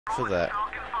for that. Oh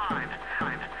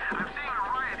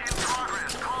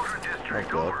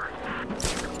god.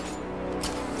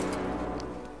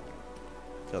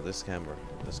 God, this camera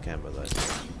though.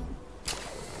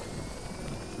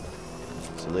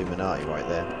 It's Illuminati right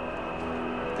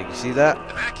there. Did you see that?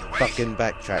 Fucking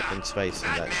backtrack in space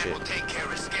and that shit.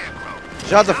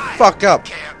 Shut the fuck up!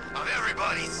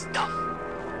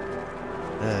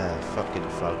 Ah, fucking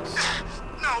fucks.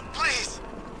 No, please.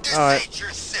 This ain't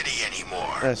your city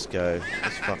anymore. Let's go.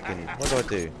 Let's fucking. What do I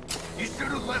do? You should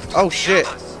have left. Oh shit!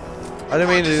 I didn't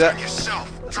mean to do that. Yourself,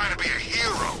 trying to be a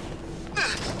hero.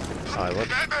 Alright, what?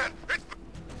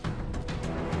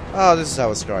 Oh, this is how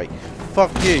I strike.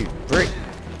 Fuck you, brick.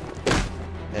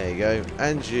 There you go.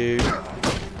 And you.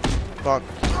 Fuck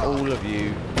all of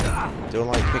you. Don't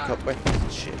like pick up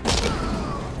weapons. Shit.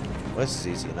 Well, this is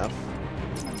easy enough.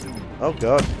 Oh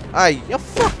god. Hey, you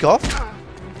fuck off!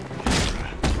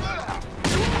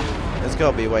 There's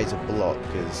gotta be a way to block,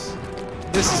 because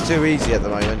this is too easy at the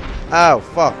moment. Ow,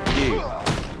 fuck you.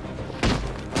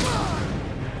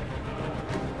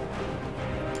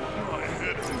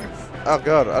 Oh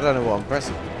god, I don't know what I'm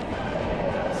pressing.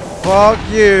 Fuck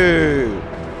you!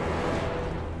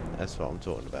 That's what I'm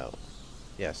talking about.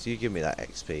 Yeah, so you give me that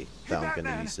XP that I'm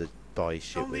gonna use to buy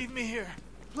shit with. Don't leave me here,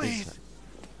 please.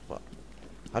 What?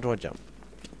 How do I jump?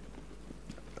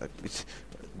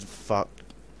 Fuck.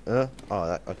 Oh,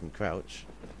 that, I can crouch.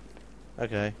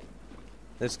 Okay.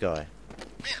 This guy.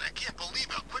 Man, I can't believe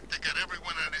how quick they got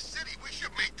everyone out of the city. We should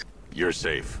make the... You're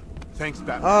safe. Thanks,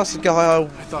 Batman. Oh, that's the guy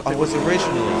I was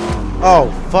originally.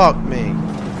 Oh, fuck me.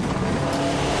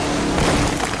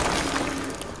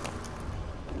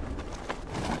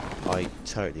 I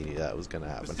totally knew that was gonna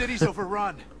happen. The city's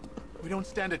overrun. We don't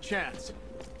stand a chance.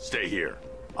 Stay here.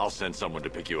 I'll send someone to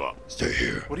pick you up. Stay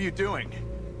here. What are you doing?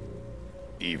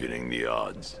 Evening the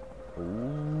odds.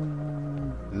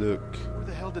 Ooh, look. Where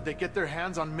the hell did they get their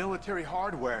hands on military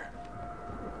hardware?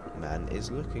 Man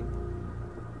is looking.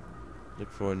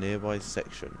 Look for a nearby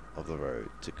section of the road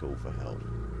to call for help.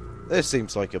 This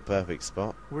seems like a perfect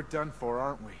spot. We're done for,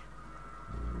 aren't we?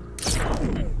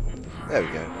 There we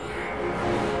go.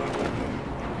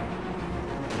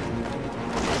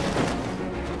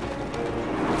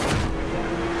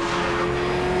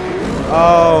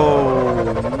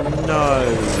 Oh no!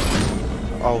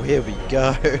 Oh, here we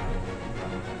go.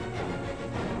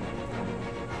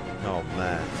 Oh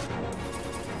man.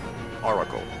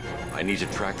 Oracle, I need to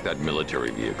track that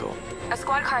military vehicle. A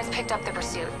squad car has picked up the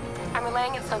pursuit. I'm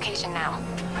relaying its location now.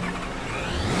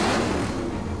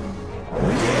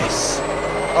 Yes.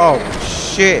 Oh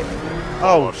shit.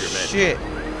 Oh shit.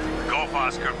 Golf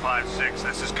Oscar 5-6,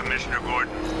 this is Commissioner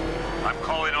Gordon. I'm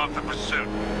calling off the pursuit.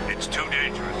 It's too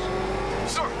dangerous.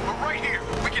 Sir, we're right here.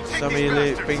 We can take So these many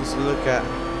bastards. things to look at.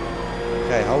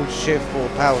 Okay, hold shift for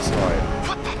power slide.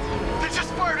 What the? They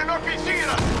just fired an RPG at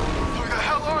us. Who the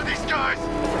hell are these guys?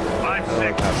 5-6,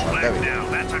 There we flag go.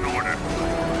 down. That's an order.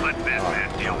 Let Batman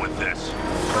deal with this.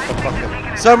 What the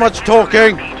fuck? So much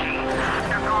talking!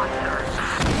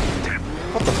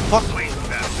 What the fuck? Please,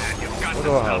 Batman, you've got What to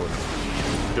do I hold?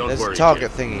 Don't There's worry, a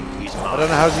target kid. thingy. He's I mine. don't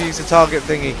know how to use the target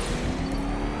thingy.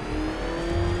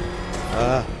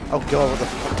 Oh god, what the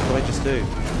fuck did I just do?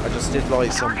 I just did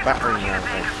like some battering ram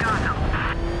thing.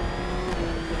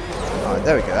 Alright,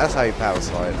 there we go, that's how you power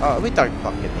slide. Oh, we don't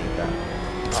fucking need that.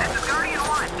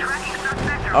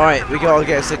 Alright, we gotta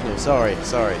get a signal. Sorry, I know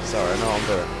what I'm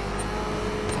doing.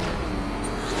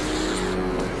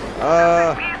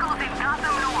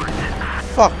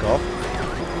 Fuck off.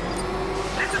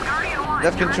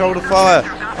 Left control to fire.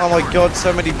 Oh my god,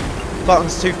 so many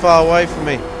buttons too far away from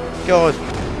me. God,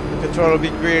 the controller will be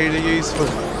really useful.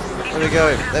 There we go.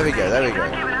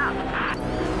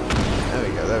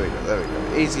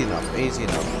 Easy enough.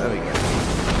 There we go.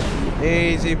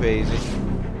 Easy peasy.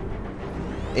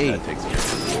 That takes me.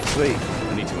 Sweet. I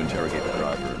need to interrogate the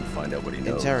driver and find out what he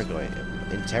knows. Interrogate him.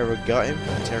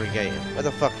 Interrogate him. Where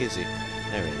the fuck is he?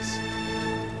 There he is.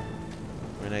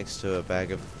 We're next to a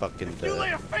bag of fucking You lay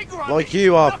dirt. a finger on Like me,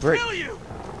 you are, I'll prick. kill you.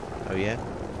 Oh yeah?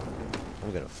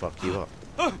 I'm gonna fuck you up.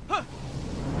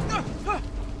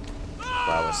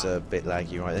 Wow, it's a bit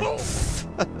laggy right there.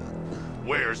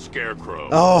 Where's Scarecrow?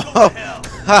 Oh!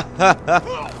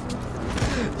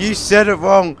 You said it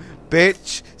wrong,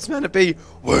 bitch. It's meant to be,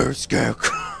 where's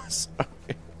Scarecrow?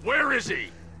 Where is he?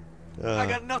 I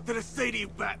got nothing to say to you,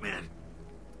 Batman.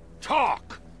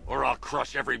 Talk, or I'll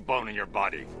crush every bone in your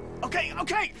body. Okay.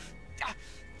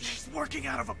 He's working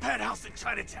out of a penthouse in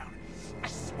Chinatown. I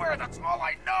swear that's all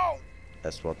I know.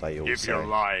 That's what they all If say. you're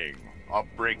lying, I'll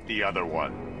break the other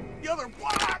one. The other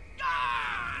one.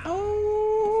 Ah!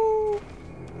 Oh!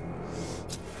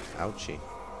 Ouchie.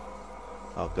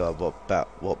 Oh god,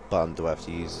 what button do I have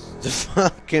to use to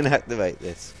fucking activate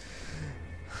this?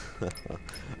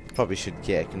 Probably should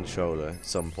get a controller at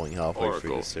some point halfway through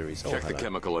Oracle, the series. check the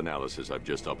chemical analysis I've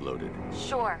just uploaded.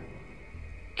 Sure.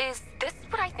 Is this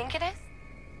what I think it is?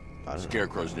 I don't know.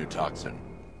 Scarecrow's new toxin.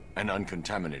 An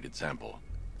uncontaminated sample.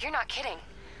 You're not kidding.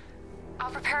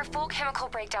 I'll prepare a full chemical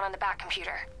breakdown on the back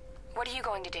computer. What are you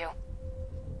going to do?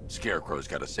 Scarecrow's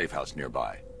got a safe house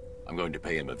nearby. I'm going to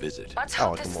pay him a visit. Let's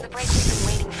hope this is the break we've been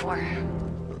waiting for.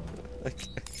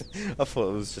 I thought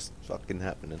it was just fucking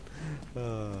happening.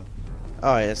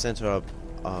 Alright, let's enter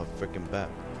our freaking bat.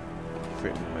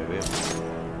 Freaking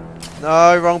mobile.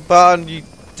 No, wrong button, you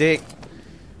dick.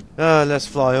 Let's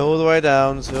fly all the way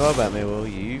down to our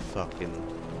Batmobile, you fucking...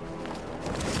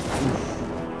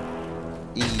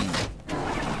 E.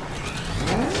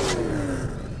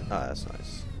 Oh, that's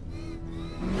nice.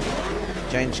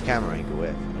 Change camera angle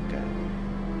with. Okay.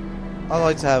 I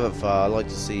like to have it far. I like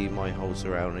to see my whole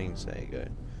surroundings. There you go.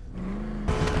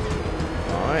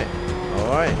 Alright.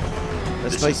 Alright.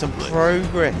 Let's make some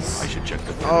progress. I should check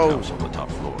the house on the top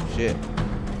floor. Shit.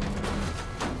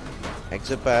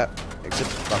 Exit back. Exit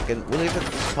fucking. We'll even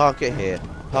park it here.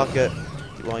 Park it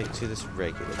like to this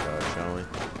regular car, shall we?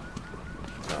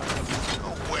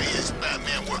 No way is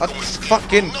Batman working with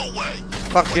fucking. Scarecrow. No way.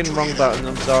 Fucking wrong button.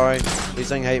 I'm sorry. Please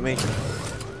don't hate me.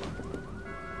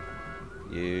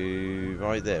 You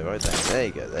right there, right there. There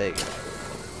you go. There you go.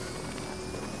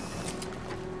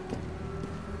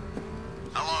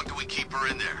 How long do we keep her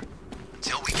in there?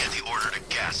 Until we get the order to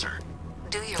gas her.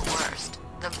 Do your worst.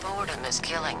 The boredom is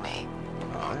killing me.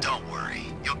 Oh, don't worry.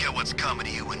 You'll get what's coming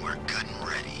to you when we're good and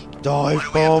ready. Dive Why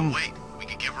do bomb. we have to wait? We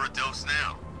could give her a dose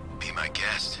now. Be my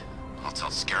guest. I'll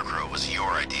tell Scarecrow it was your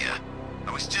idea.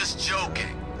 I was just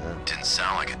joking. Didn't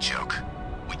sound like a joke.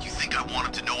 What, you think I want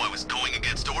him to know I was going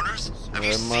against orders? Have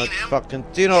you seen him? Fucking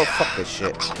do not fuck this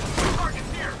shit.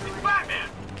 Target's here. It's Batman.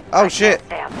 Oh shit.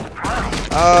 Say I'm surprised.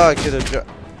 Oh, I could have.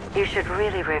 You should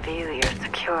really review your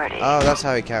security. Oh, that's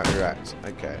how he counteracts.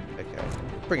 Okay, okay.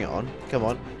 Bring it on. Come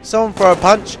on. Someone throw a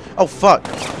punch. Oh fuck.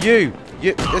 You.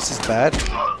 This is bad.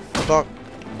 Fuck.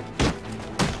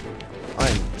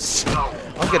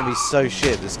 I'm gonna be so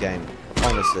shit at this game.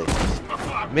 Honestly.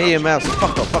 Me and Mouse.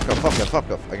 Fuck off. Fuck off. Fuck off.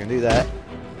 Fuck off. I can do that.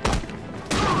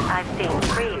 I've seen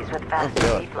freeze with fast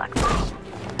God. reflexes.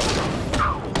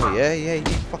 Oh yeah, yeah. You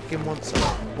fucking want some?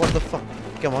 What the fuck?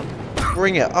 Come on.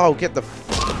 Bring it. Oh, get the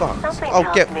fuck. Something Oh,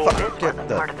 tells get me fuck. this Get wasn't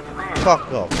the part of the plan.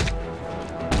 fuck off.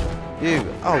 You.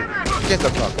 Oh, get the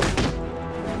fuck off.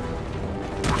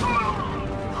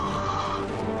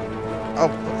 Oh,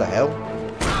 what the hell?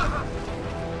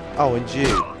 Oh, and you.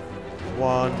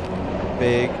 One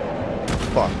big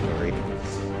fuckery.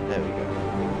 There we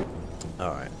go.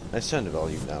 Alright, let's turn the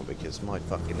volume down because my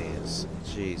fucking ears.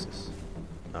 Jesus.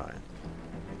 Alright.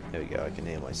 There we go, I can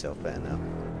hear myself better now.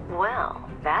 Well,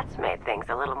 that's made things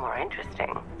a little more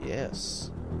interesting.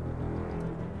 Yes.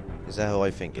 Is that how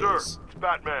I think it Sir, is? it's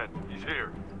Batman. He's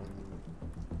here.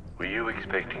 Were you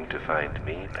expecting to find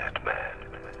me, Batman?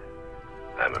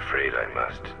 I'm afraid I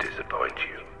must disappoint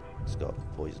you. It's got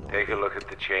poison on it. Take a look at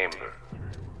the chamber.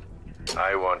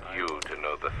 I want you to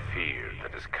know the fear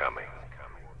that is coming.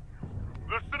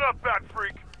 Listen up, Bat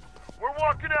Freak. We're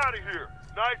walking out of here,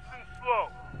 nice and slow.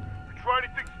 If you try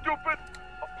anything stupid,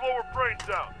 I'll blow her brains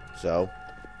out. So?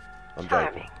 I'm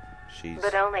Charming. joking. She's...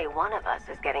 But only one of us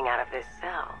is getting out of this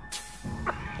cell.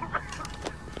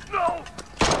 No!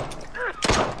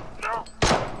 No!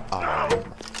 Oh,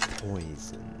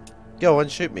 poison. Go on,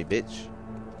 shoot me, bitch.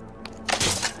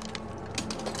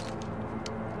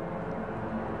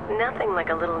 Nothing like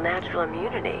a little natural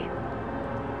immunity.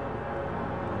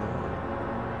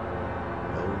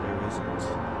 No, there isn't.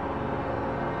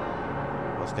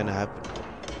 What's gonna happen?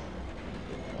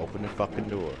 Open the fucking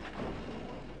door.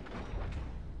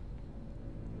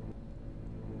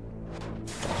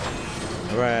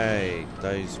 Hooray!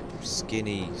 Those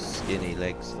skinny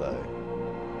legs, though.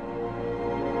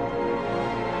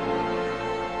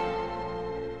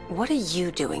 What are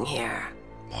you doing here?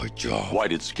 My job. Why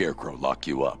did Scarecrow lock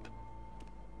you up?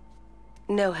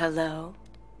 No hello?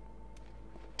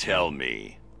 Tell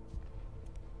me.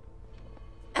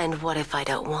 And what if I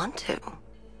don't want to?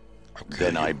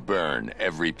 Then I burn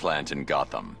every plant in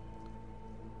Gotham.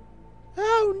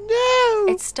 Oh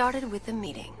no! It started with a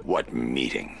meeting. What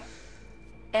meeting?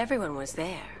 Everyone was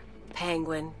there.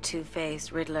 Penguin,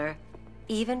 Two-Face, Riddler,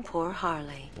 even poor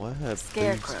Harley. Why her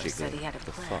Scarecrow boobs said jiggling? he had a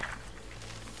The plan. fuck?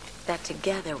 That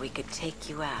together we could take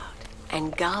you out,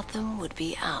 and Gotham would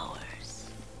be ours.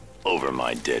 Over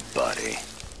my dead body.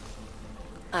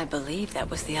 I believe that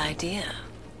was the idea.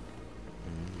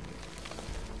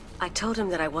 I told him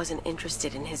that I wasn't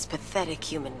interested in his pathetic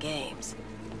human games.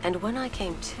 And when I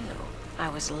came to, I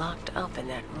was locked up in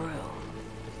that room.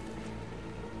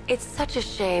 It's such a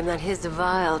shame that his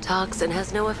vile toxin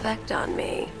has no effect on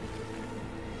me.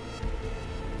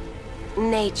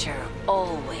 Nature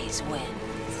always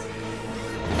wins.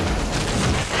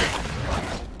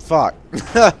 Fuck.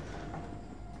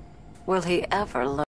 Will he ever learn?